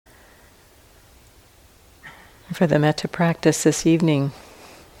For the Metta practice this evening,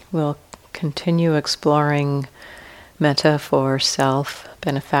 we'll continue exploring Metta for self,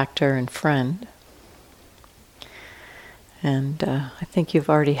 benefactor, and friend. And I think you've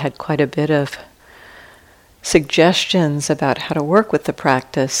already had quite a bit of suggestions about how to work with the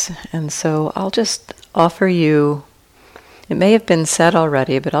practice. And so I'll just offer you, it may have been said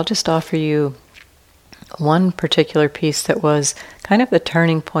already, but I'll just offer you one particular piece that was kind of the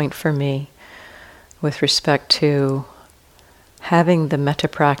turning point for me with respect to having the Metta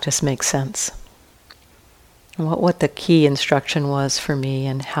practice make sense. And what the key instruction was for me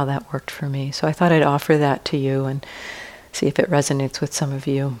and how that worked for me. So I thought I'd offer that to you and see if it resonates with some of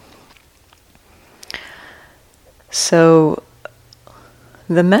you. So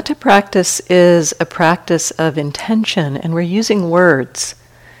the Metta practice is a practice of intention, and we're using words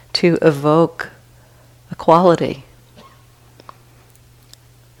to evoke a quality.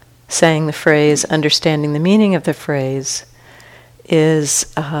 Saying the phrase, understanding the meaning of the phrase, is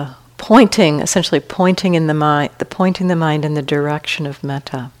essentially pointing the mind in the direction of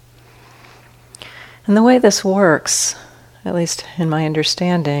metta. And the way this works, at least in my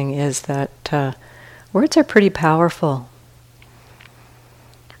understanding, is that words are pretty powerful.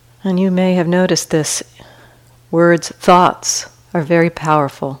 And you may have noticed this, thoughts are very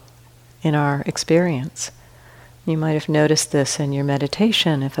powerful in our experience. You might have noticed this in your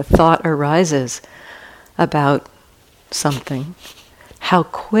meditation. If a thought arises about something, how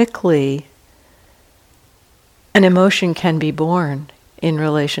quickly an emotion can be born in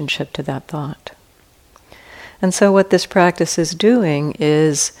relationship to that thought. And so what this practice is doing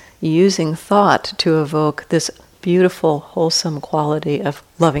is using thought to evoke this beautiful, wholesome quality of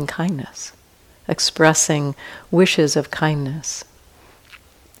loving kindness, expressing wishes of kindness.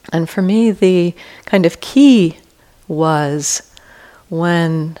 And for me, the kind of key was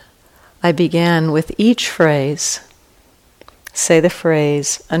when I began with each phrase, say the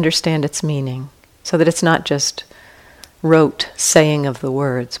phrase, understand its meaning, so that it's not just rote saying of the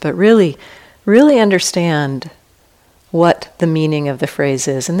words, but really understand what the meaning of the phrase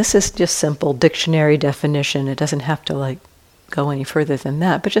is. And this is just simple dictionary definition. It doesn't have to go any further than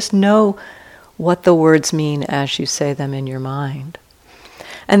that, but just know what the words mean as you say them in your mind.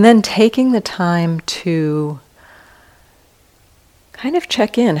 And then taking the time to kind of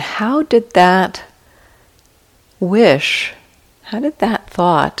check in. How did that wish, how did that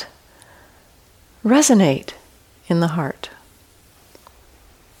thought resonate in the heart?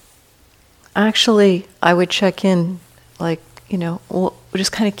 Actually, I would check in,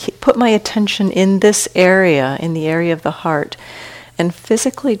 just kind of put my attention in this area, in the area of the heart, and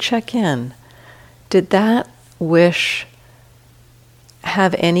physically check in. Did that wish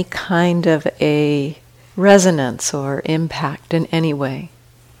have any kind of a resonance or impact in any way?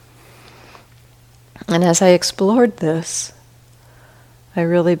 And as I explored this, I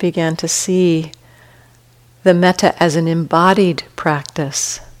really began to see the metta as an embodied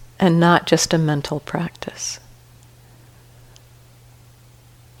practice and not just a mental practice.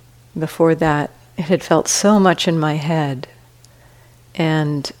 Before that, it had felt so much in my head,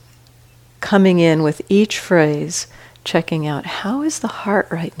 and coming in with each phrase, checking out, how is the heart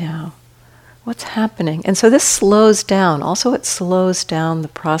right now? What's happening? And so this slows down. Also, it slows down the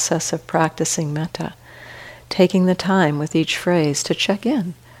process of practicing metta, taking the time with each phrase to check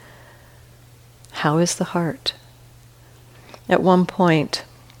in. How is the heart? At one point,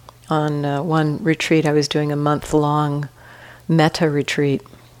 on one retreat, I was doing a month-long metta retreat.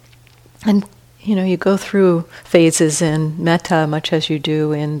 And, you go through phases in metta much as you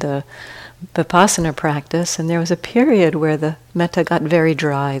do in the Vipassana practice, and there was a period where the metta got very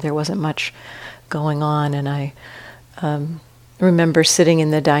dry. There wasn't much going on, and I remember sitting in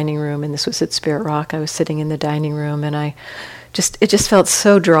the dining room, and this was at Spirit Rock. I was sitting in the dining room, and it just felt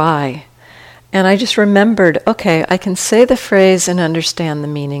so dry. And I just remembered, okay, I can say the phrase and understand the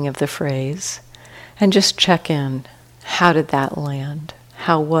meaning of the phrase, and just check in. How did that land?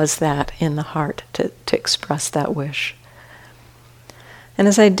 How was that in the heart to express that wish? And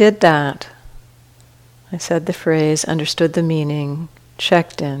as I did that, I said the phrase, understood the meaning,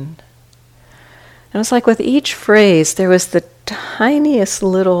 checked in. And it was like with each phrase, there was the tiniest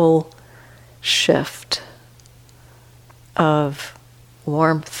little shift of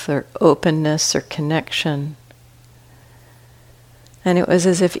warmth or openness or connection. And it was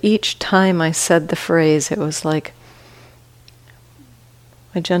as if each time I said the phrase, it was like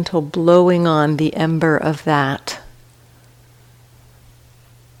a gentle blowing on the ember of that.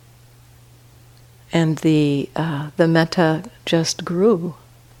 And the metta just grew.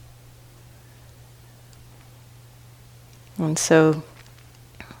 And so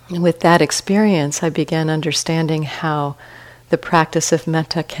And with that experience, I began understanding how the practice of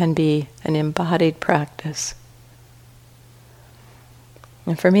metta can be an embodied practice.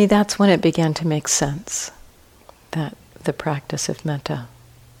 And for me, that's when it began to make sense, that the practice of metta.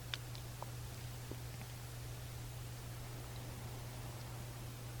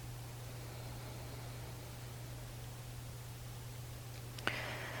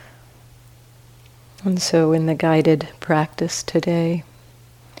 And so in the guided practice today,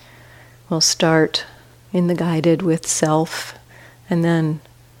 we'll start in the guided with self, and then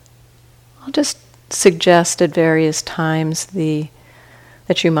I'll just suggest at various times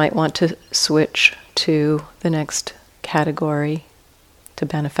that you might want to switch to the next category, to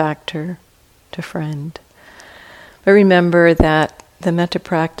benefactor, to friend. But remember that the metta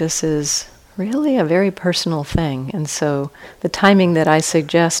practice is really a very personal thing, and so the timing that I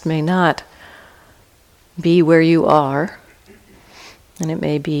suggest may not be where you are, and it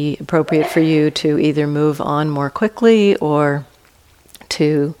may be appropriate for you to either move on more quickly or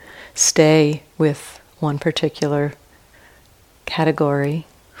to stay with one particular category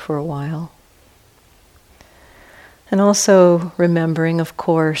for a while. And also remembering, of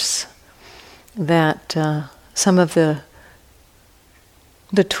course, that some of the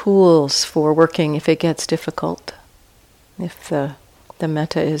tools for working if it gets difficult, if the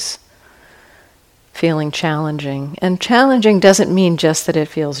metta is feeling challenging. And challenging doesn't mean just that it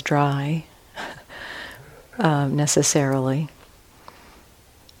feels dry, necessarily.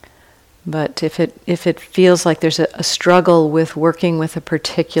 But if it feels like there's a struggle with working with a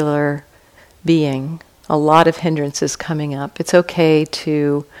particular being, a lot of hindrances coming up, it's okay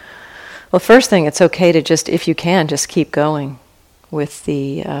to, well, first thing, it's okay to just, if you can, just keep going with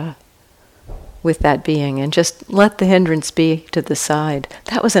with that being, and just let the hindrance be to the side.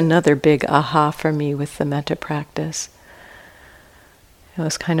 That was another big aha for me with the metta practice. It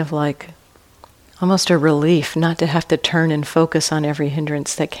was kind of like almost a relief not to have to turn and focus on every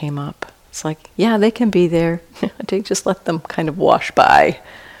hindrance that came up. It's like, yeah, they can be there. Just let them kind of wash by.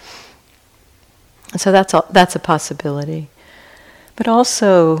 So that's a possibility. But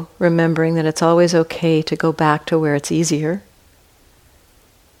also remembering that it's always okay to go back to where it's easier.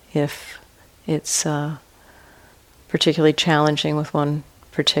 If it's particularly challenging with one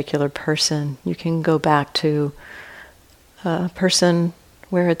particular person, you can go back to a person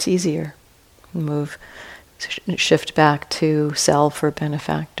where it's easier. Shift back to self or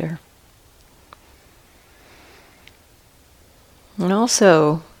benefactor. And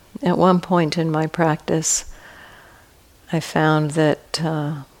also, at one point in my practice, I found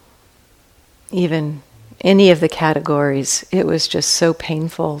that even any of the categories, it was just so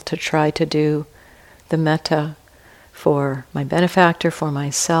painful to try to do the metta for my benefactor, for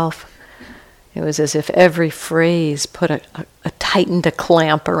myself. It was as if every phrase put tightened a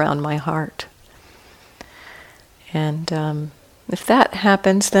clamp around my heart. And if that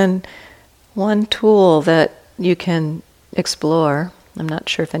happens, then one tool that you can explore, I'm not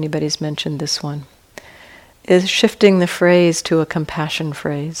sure if anybody's mentioned this one, is shifting the phrase to a compassion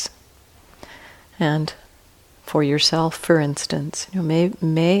phrase. And for yourself, for instance,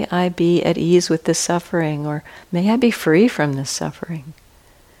 may I be at ease with this suffering, or may I be free from this suffering.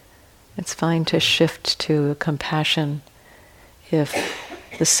 It's fine to shift to compassion if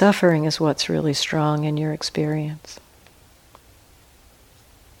the suffering is what's really strong in your experience.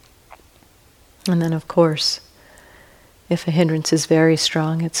 And then, of course, if a hindrance is very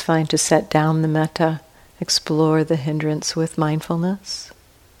strong, it's fine to set down the metta, explore the hindrance with mindfulness.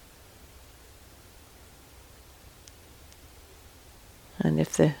 And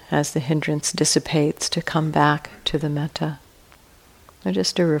as the hindrance dissipates, to come back to the metta. Or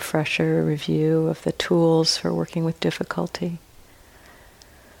just a refresher, a review of the tools for working with difficulty.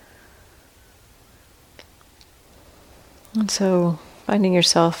 And so, finding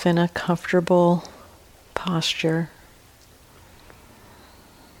yourself in a comfortable posture.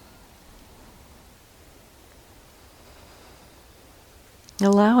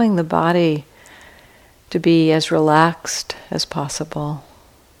 Allowing the body to be as relaxed as possible.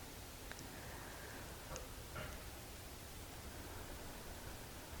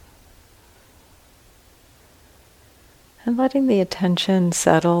 And letting the attention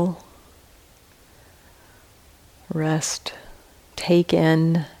settle, rest, take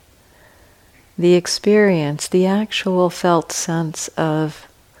in the experience, the actual felt sense of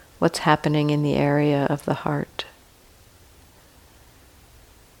what's happening in the area of the heart.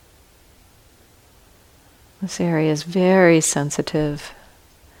 This area is very sensitive,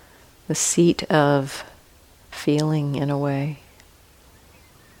 the seat of feeling in a way.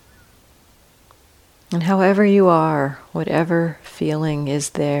 And however you are, whatever feeling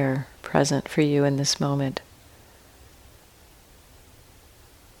is there present for you in this moment,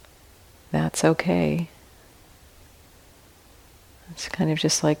 that's okay. It's kind of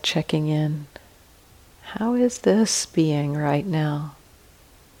just like checking in. How is this being right now?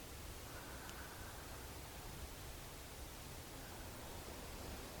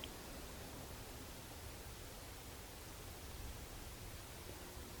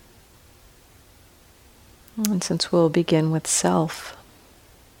 And since we'll begin with self,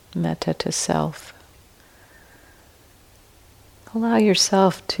 metta to self, allow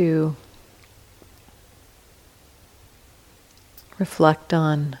yourself to reflect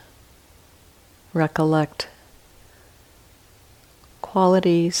on, recollect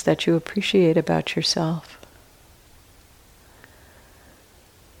qualities that you appreciate about yourself.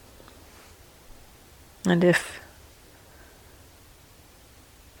 And if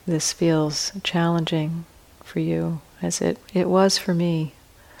this feels challenging for you, as it was for me,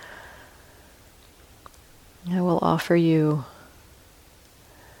 I will offer you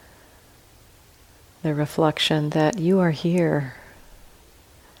the reflection that you are here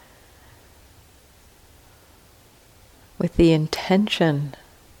with the intention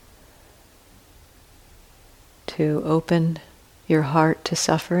to open your heart to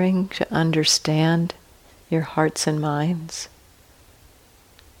suffering, to understand your hearts and minds.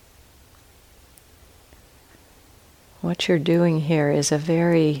 What you're doing here is a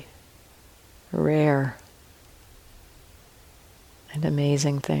very rare and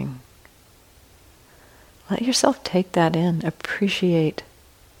amazing thing. Let yourself take that in. Appreciate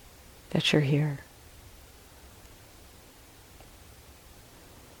that you're here.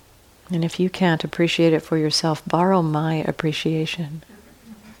 And if you can't appreciate it for yourself, borrow my appreciation.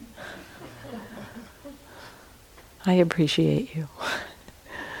 I appreciate you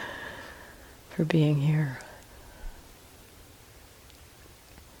for being here.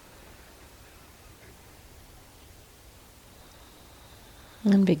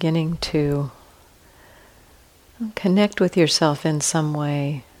 And beginning to connect with yourself in some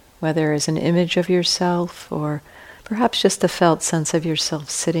way, whether as an image of yourself or perhaps just the felt sense of yourself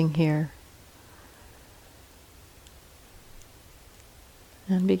sitting here.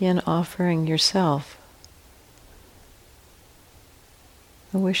 And begin offering yourself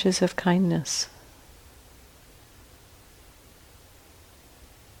the wishes of kindness.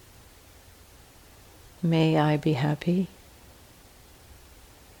 May I be happy.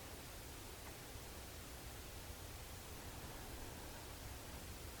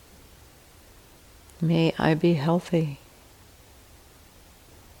 May I be healthy.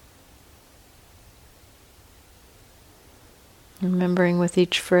 Remembering with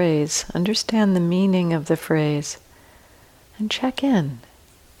each phrase, understand the meaning of the phrase, and check in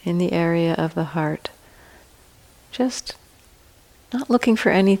the area of the heart. Just not looking for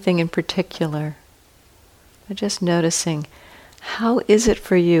anything in particular, but just noticing, how is it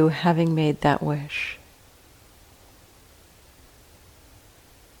for you having made that wish?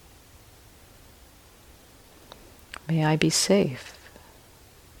 May I be safe.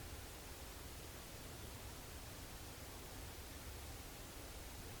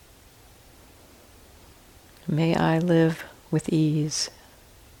 May I live with ease.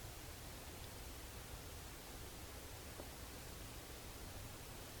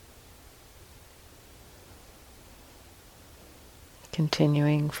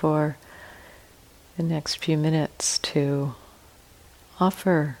 Continuing for the next few minutes to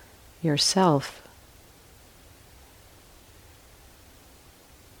offer yourself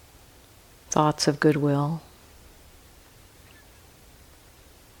thoughts of goodwill.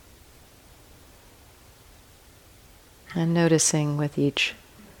 And noticing with each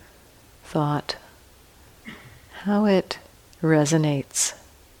thought how it resonates,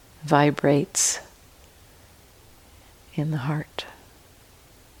 vibrates in the heart.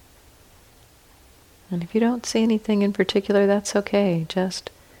 And if you don't see anything in particular, that's okay. Just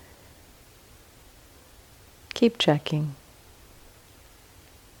keep checking.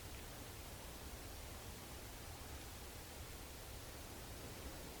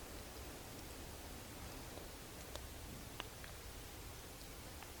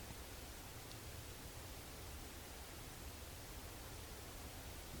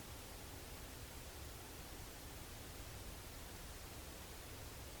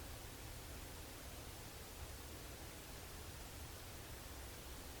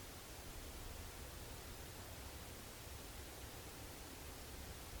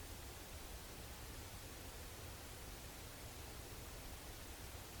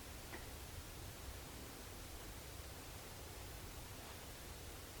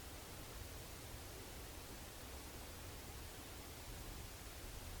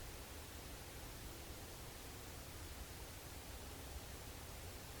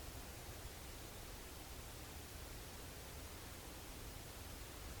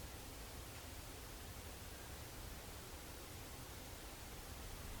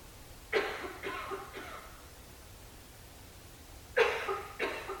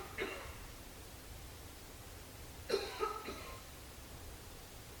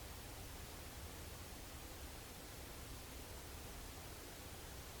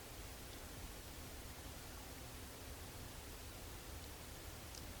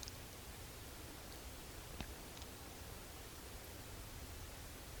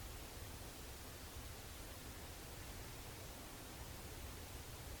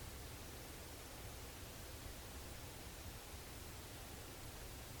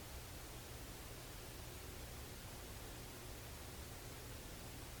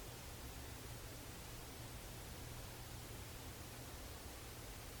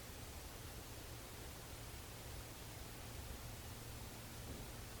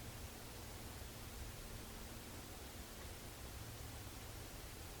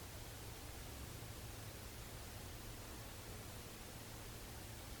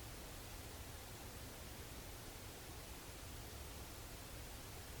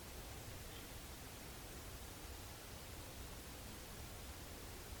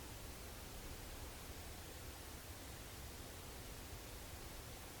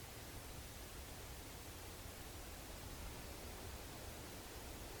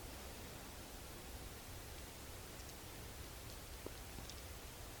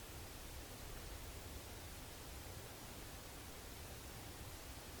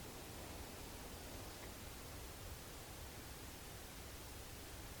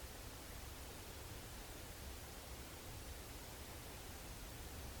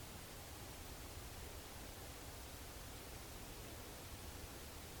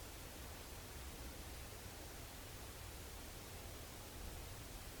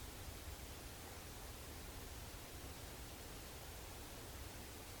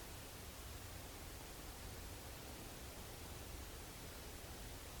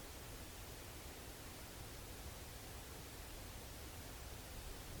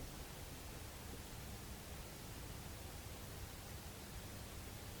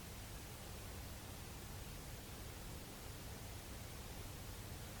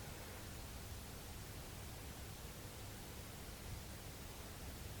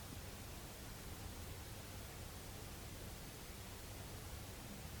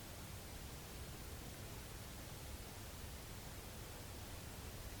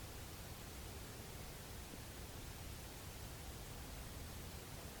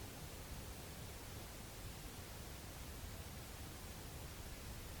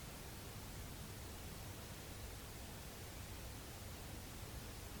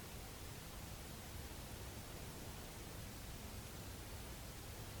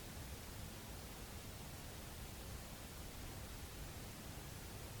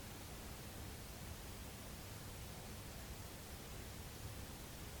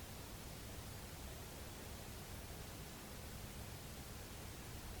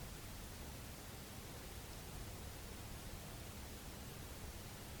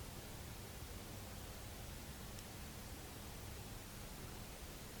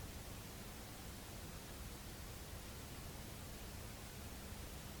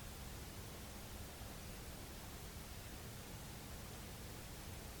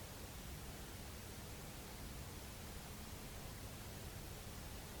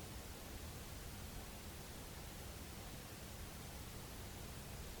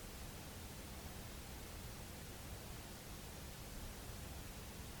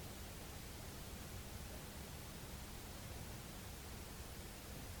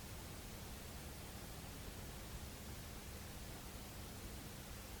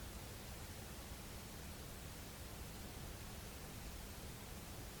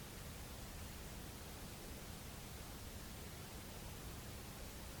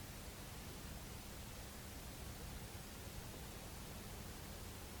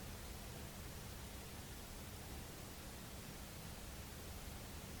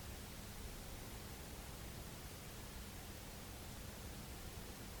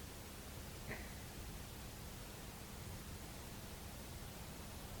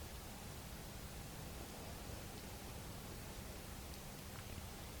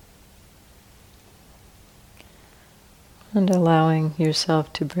 And allowing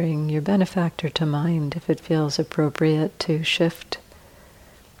yourself to bring your benefactor to mind if it feels appropriate to shift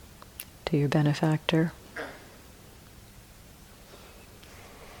to your benefactor.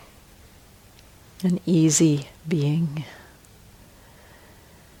 An easy being.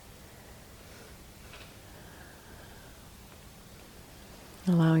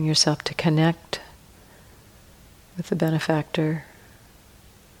 Allowing yourself to connect with the benefactor,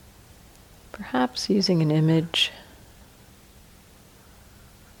 perhaps using an image,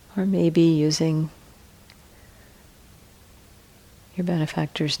 or maybe using your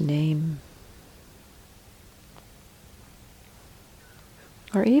benefactor's name.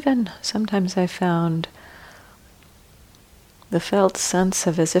 Or even, sometimes I found the felt sense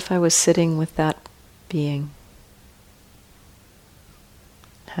of as if I was sitting with that being,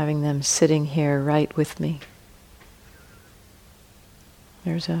 having them sitting here right with me.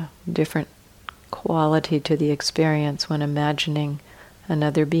 There's a different quality to the experience when imagining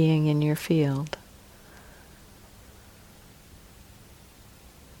another being in your field.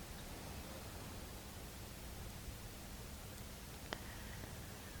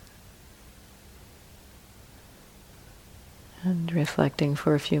 And reflecting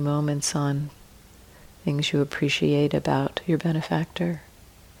for a few moments on things you appreciate about your benefactor,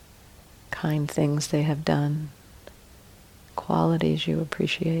 kind things they have done, qualities you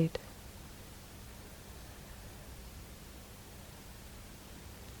appreciate.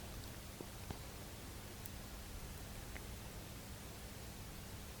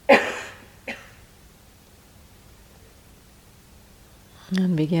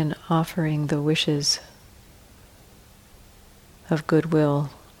 And begin offering the wishes of goodwill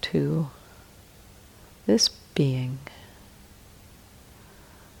to this being.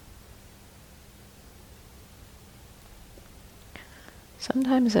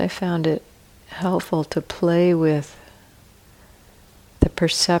 Sometimes I found it helpful to play with the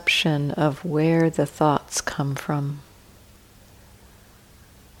perception of where the thoughts come from.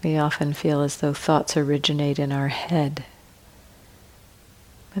 We often feel as though thoughts originate in our head.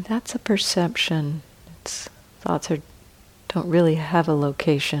 But that's a perception. Don't really have a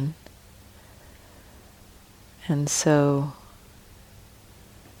location. And so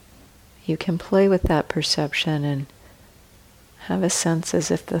you can play with that perception and have a sense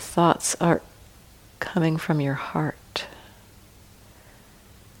as if the thoughts are coming from your heart.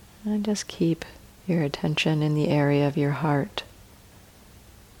 And just keep your attention in the area of your heart.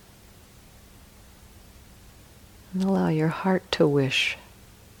 And allow your heart to wish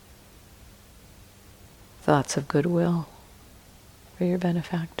thoughts of goodwill for your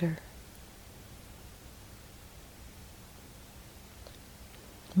benefactor.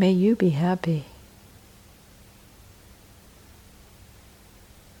 May you be happy.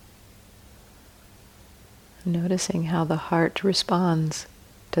 Noticing how the heart responds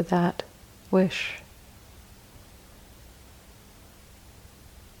to that wish.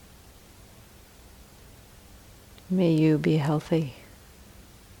 May you be healthy.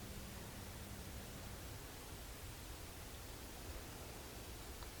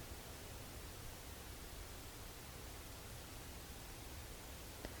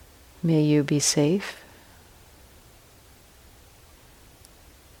 May you be safe.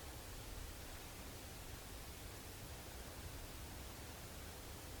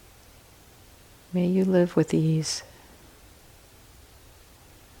 May you live with ease.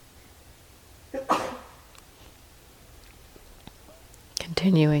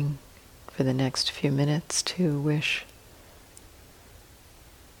 Continuing for the next few minutes to wish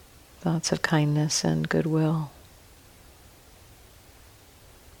thoughts of kindness and goodwill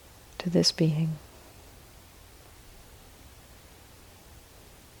to this being.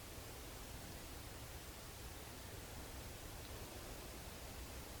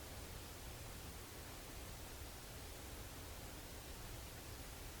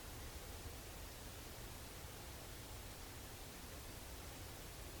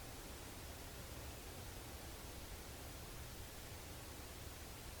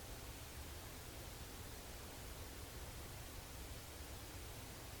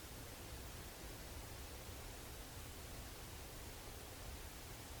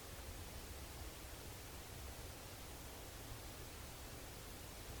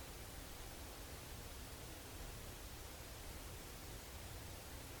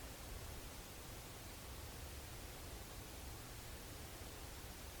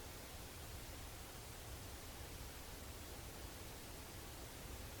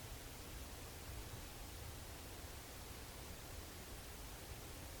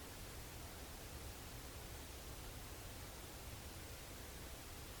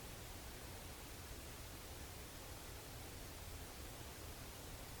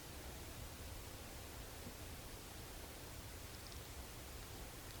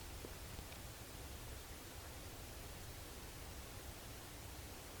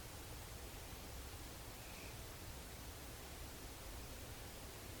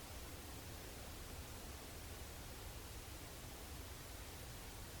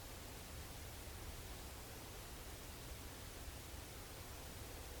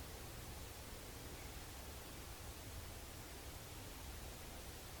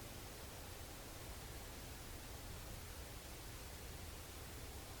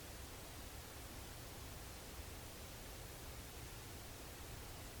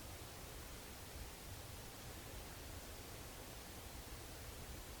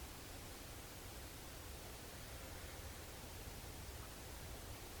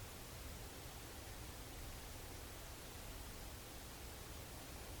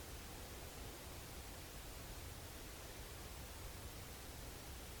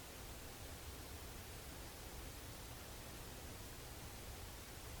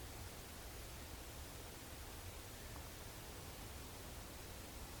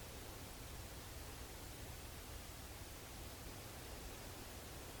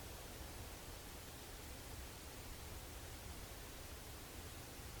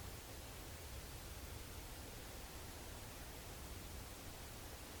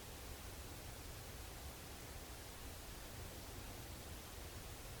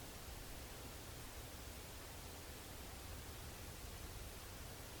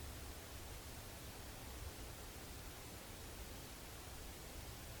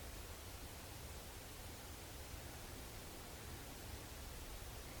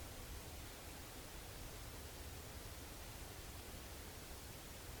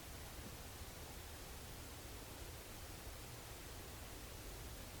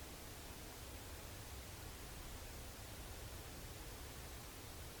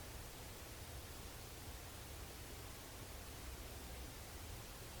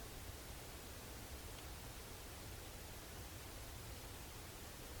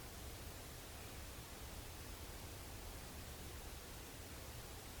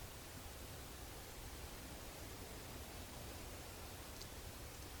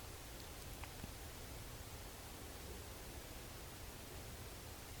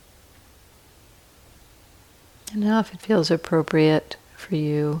 And now if it feels appropriate for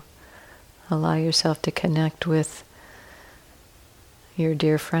you, allow yourself to connect with your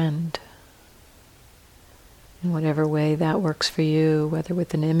dear friend in whatever way that works for you, whether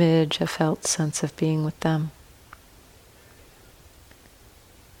with an image, a felt sense of being with them,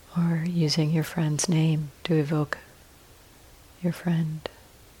 or using your friend's name to evoke your friend.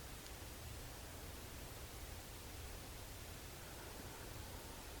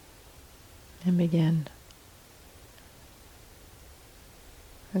 And begin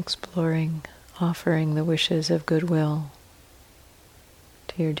exploring, offering the wishes of goodwill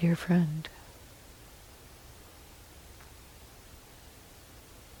to your dear friend.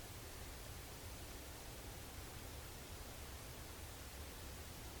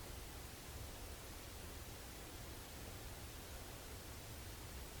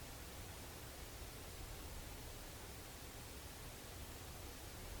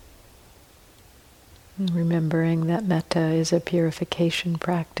 Remembering that metta is a purification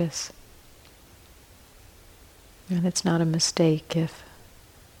practice. And it's not a mistake if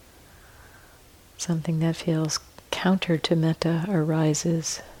something that feels counter to metta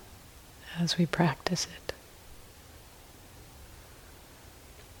arises as we practice it.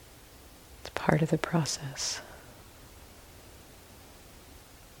 It's part of the process.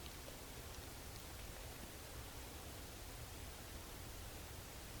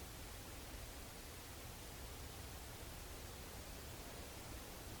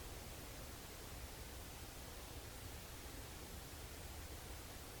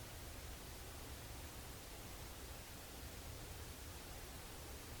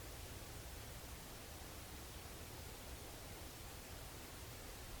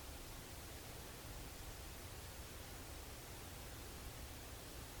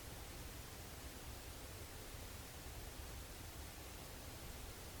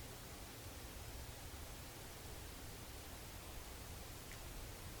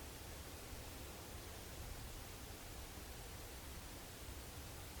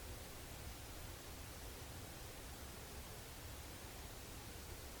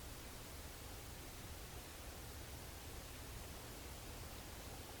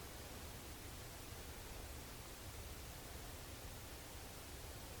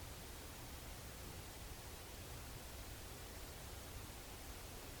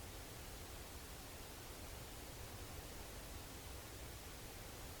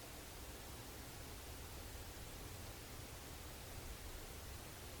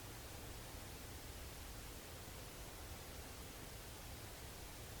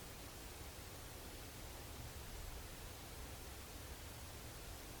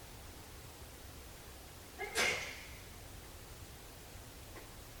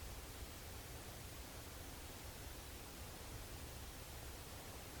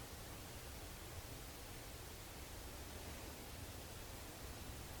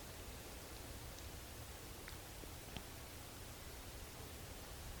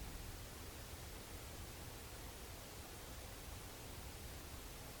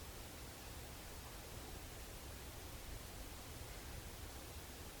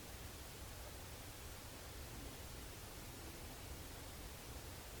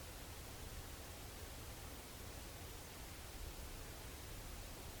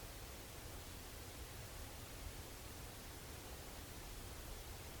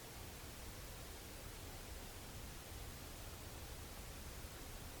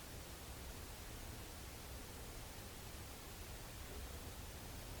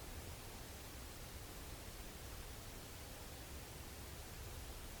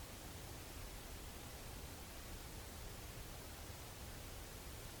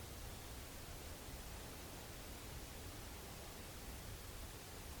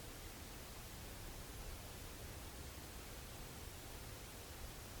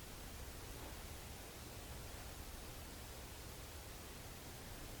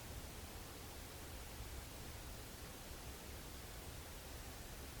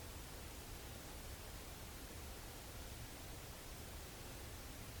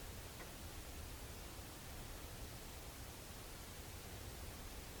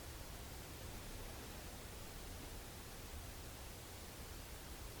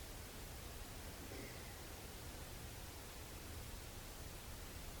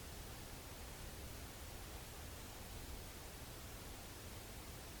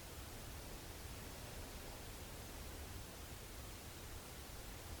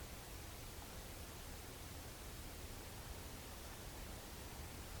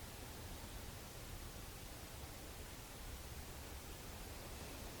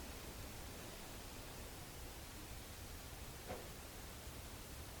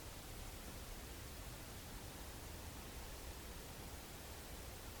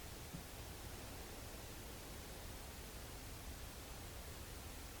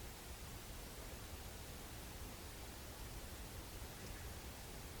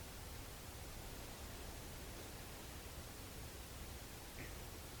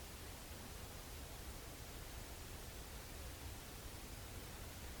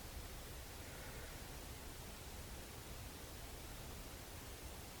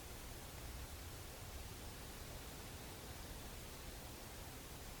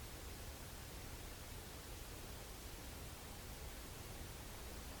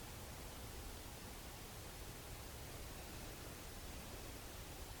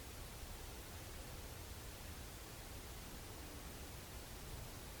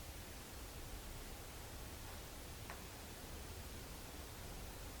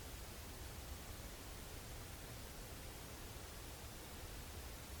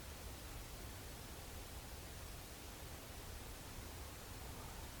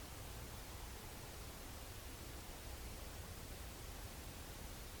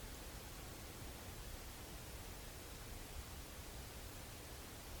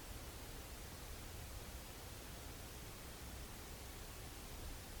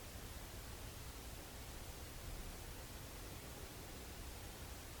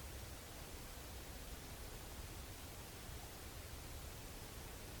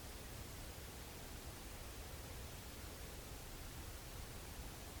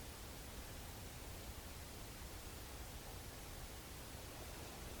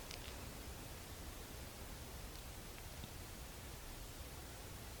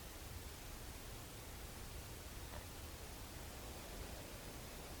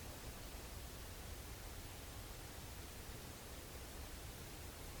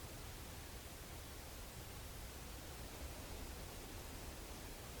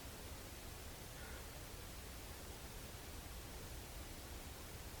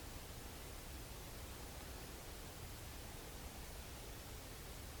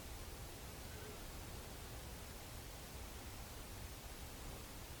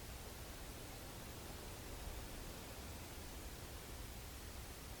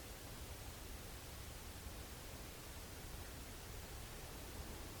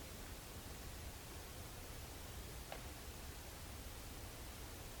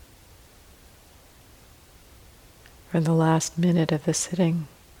 for the last minute of the sitting.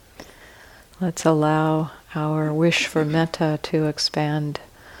 Let's allow our wish for metta to expand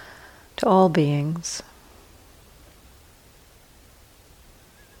to all beings.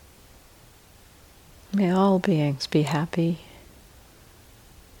 May all beings be happy.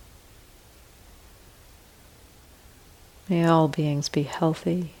 May all beings be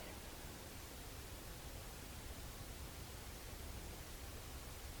healthy.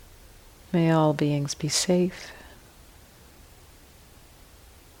 May all beings be safe.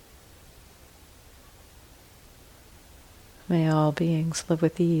 May all beings live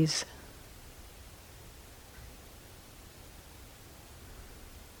with ease.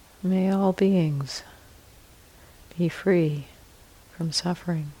 May all beings be free from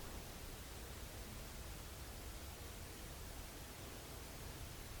suffering.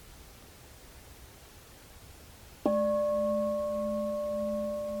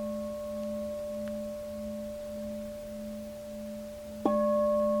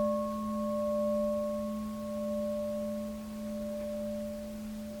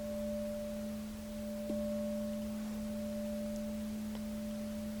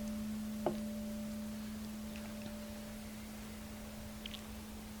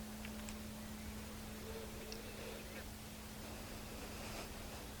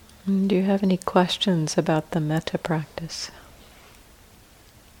 Do you have any questions about the metta practice?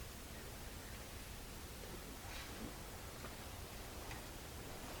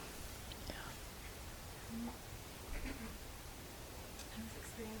 I was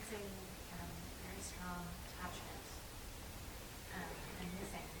experiencing very strong attachment and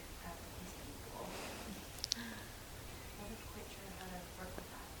missing of these people. I wasn't quite sure how to work with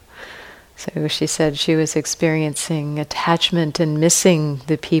that. So she said she was experiencing attachment and missing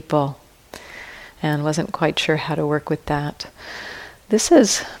the people and wasn't quite sure how to work with that. This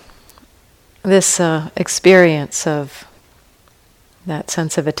experience of that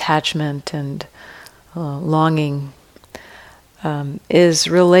sense of attachment and longing is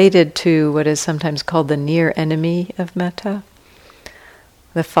related to what is sometimes called the near enemy of metta.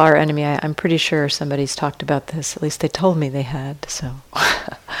 The far enemy, I'm pretty sure somebody's talked about this, at least they told me they had, so.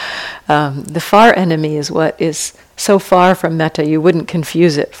 The far enemy is what is so far from metta, you wouldn't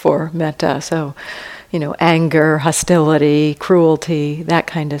confuse it for metta. So, anger, hostility, cruelty, that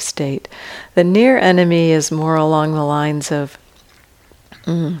kind of state. The near enemy is more along the lines of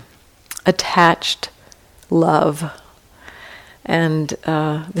attached love and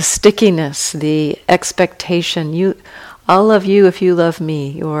the stickiness, the expectation. I'll love you if you love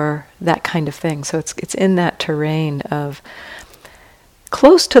me, or that kind of thing. So it's in that terrain of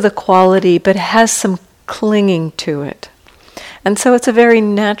close to the quality, but has some clinging to it. And so it's a very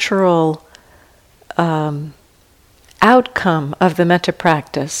natural outcome of the metta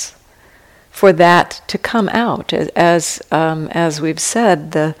practice for that to come out. As we've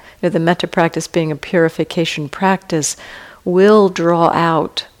said, the metta practice being a purification practice will draw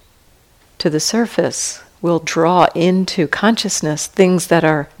out to the surface, will draw into consciousness things that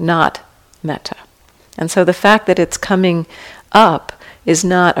are not metta. And so the fact that it's coming up is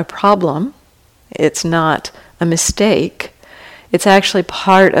not a problem, it's not a mistake, it's actually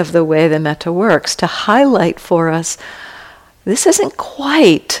part of the way the metta works, to highlight for us, this isn't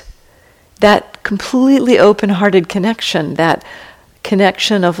quite that completely open-hearted connection, that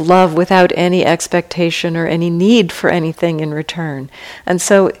connection of love without any expectation or any need for anything in return. And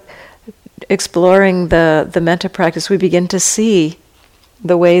so exploring the metta practice, we begin to see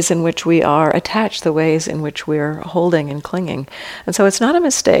the ways in which we are attached, the ways in which we're holding and clinging. And so it's not a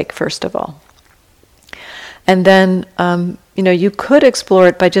mistake, first of all. And then, you could explore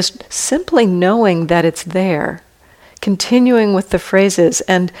it by just simply knowing that it's there, continuing with the phrases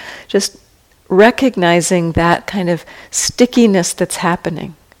and just recognizing that kind of stickiness that's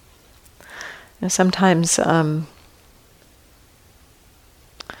happening. Sometimes I'm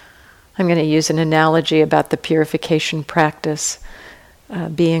going to use an analogy about the purification practice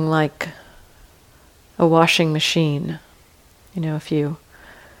being like a washing machine. If you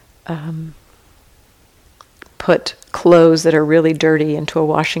put clothes that are really dirty into a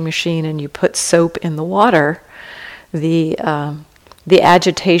washing machine and you put soap in the water, the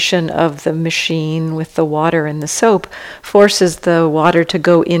agitation of the machine with the water and the soap forces the water to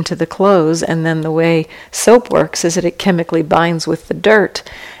go into the clothes, and then the way soap works is that it chemically binds with the dirt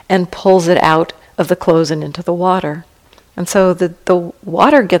and pulls it out of the clothes and into the water. And so the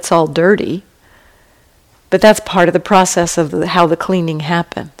water gets all dirty, but that's part of the process of how the cleaning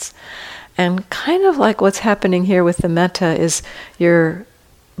happens. And kind of like what's happening here with the metta is you're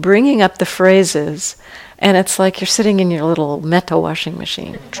bringing up the phrases, and it's like you're sitting in your little metta washing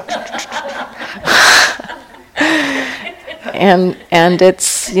machine. and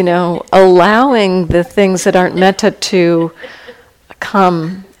it's, allowing the things that aren't metta to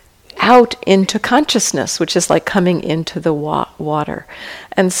come out into consciousness, which is like coming into the water.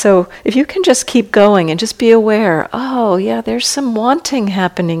 And so if you can just keep going and just be aware, oh yeah, there's some wanting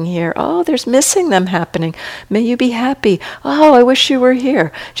happening here. Oh, there's missing them happening. May you be happy. Oh, I wish you were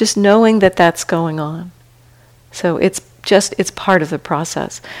here. Just knowing that that's going on. So it's part of the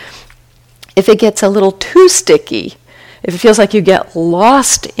process. If it gets a little too sticky, if it feels like you get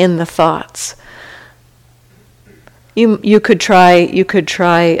lost in the thoughts, you could try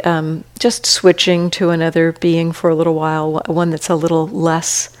just switching to another being for a little while, one that's a little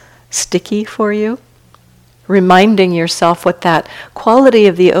less sticky for you, reminding yourself what that quality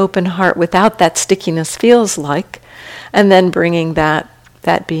of the open heart without that stickiness feels like, and then bringing that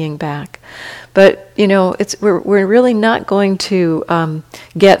being back. But we're really not going to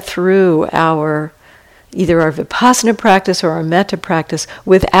get through either our vipassana practice or our metta practice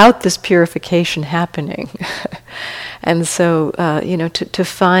without this purification happening. And so, to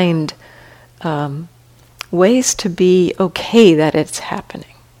find ways to be okay that it's happening.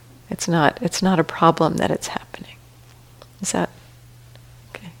 It's not a problem that it's happening. Is that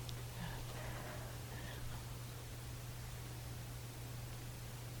okay?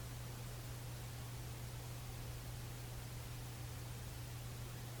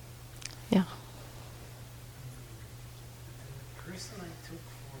 Yeah. The person I took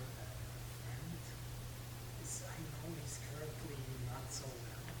for a friend is, I know he's currently not so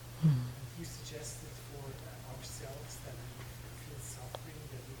well. You suggested for ourselves that if we feel suffering,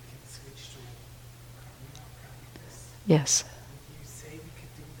 that we can switch to karma practice. Yes. Would you say we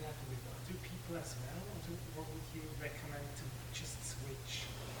could do that with other people as well, or would you recommend to just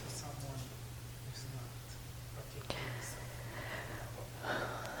switch to someone who's not particularly suffering?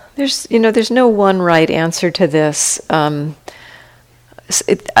 There's no one right answer to this. I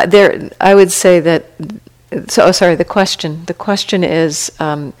would say that. The question. The question is,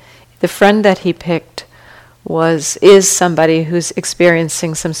 the friend that he picked is somebody who's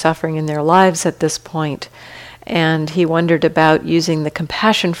experiencing some suffering in their lives at this point, and he wondered about using the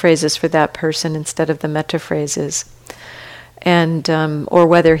compassion phrases for that person instead of the metta phrases, and or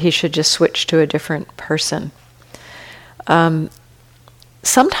whether he should just switch to a different person.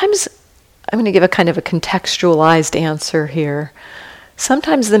 Sometimes, I'm going to give a kind of a contextualized answer here.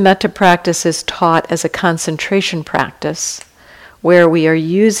 Sometimes the metta practice is taught as a concentration practice, where we are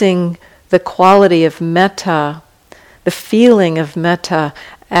using the quality of metta, the feeling of metta,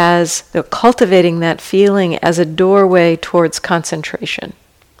 as cultivating that feeling as a doorway towards concentration.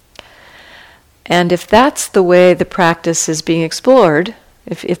 And if that's the way the practice is being explored,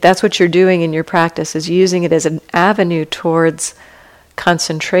 if that's what you're doing in your practice, is using it as an avenue towards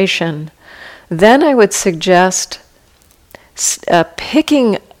concentration, then I would suggest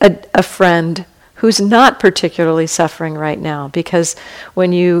picking a friend who's not particularly suffering right now, because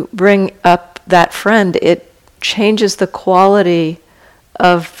when you bring up that friend, it changes the quality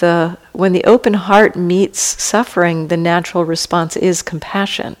of when the open heart meets suffering, the natural response is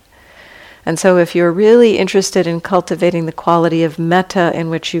compassion. And so if you're really interested in cultivating the quality of metta in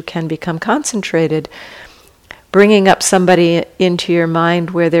which you can become concentrated, bringing up somebody into your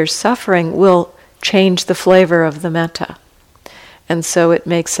mind where there's suffering will change the flavor of the metta. And so it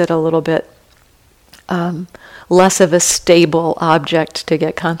makes it a little bit less of a stable object to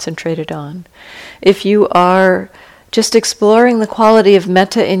get concentrated on. If you are just exploring the quality of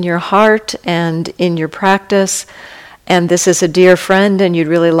metta in your heart and in your practice, and this is a dear friend and you'd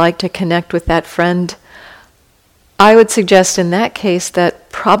really like to connect with that friend, I would suggest in that case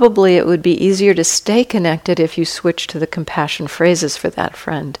that probably it would be easier to stay connected if you switch to the compassion phrases for that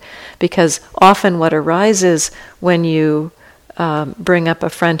friend. Because often what arises when you bring up a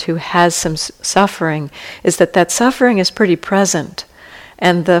friend who has some suffering is that suffering is pretty present.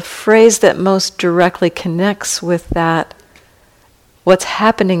 And the phrase that most directly connects with that, what's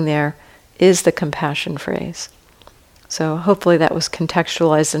happening there, is the compassion phrase. So hopefully that was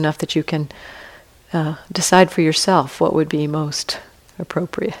contextualized enough that you can decide for yourself what would be most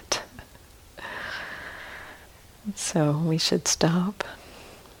appropriate. So we should stop.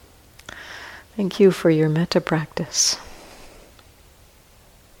 Thank you for your metta practice.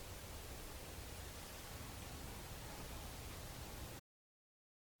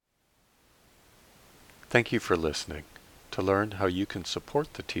 Thank you for listening. To learn how you can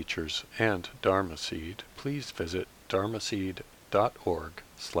support the teachers and Dharma Seed, please visit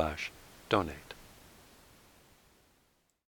dharmaseed.org/donate.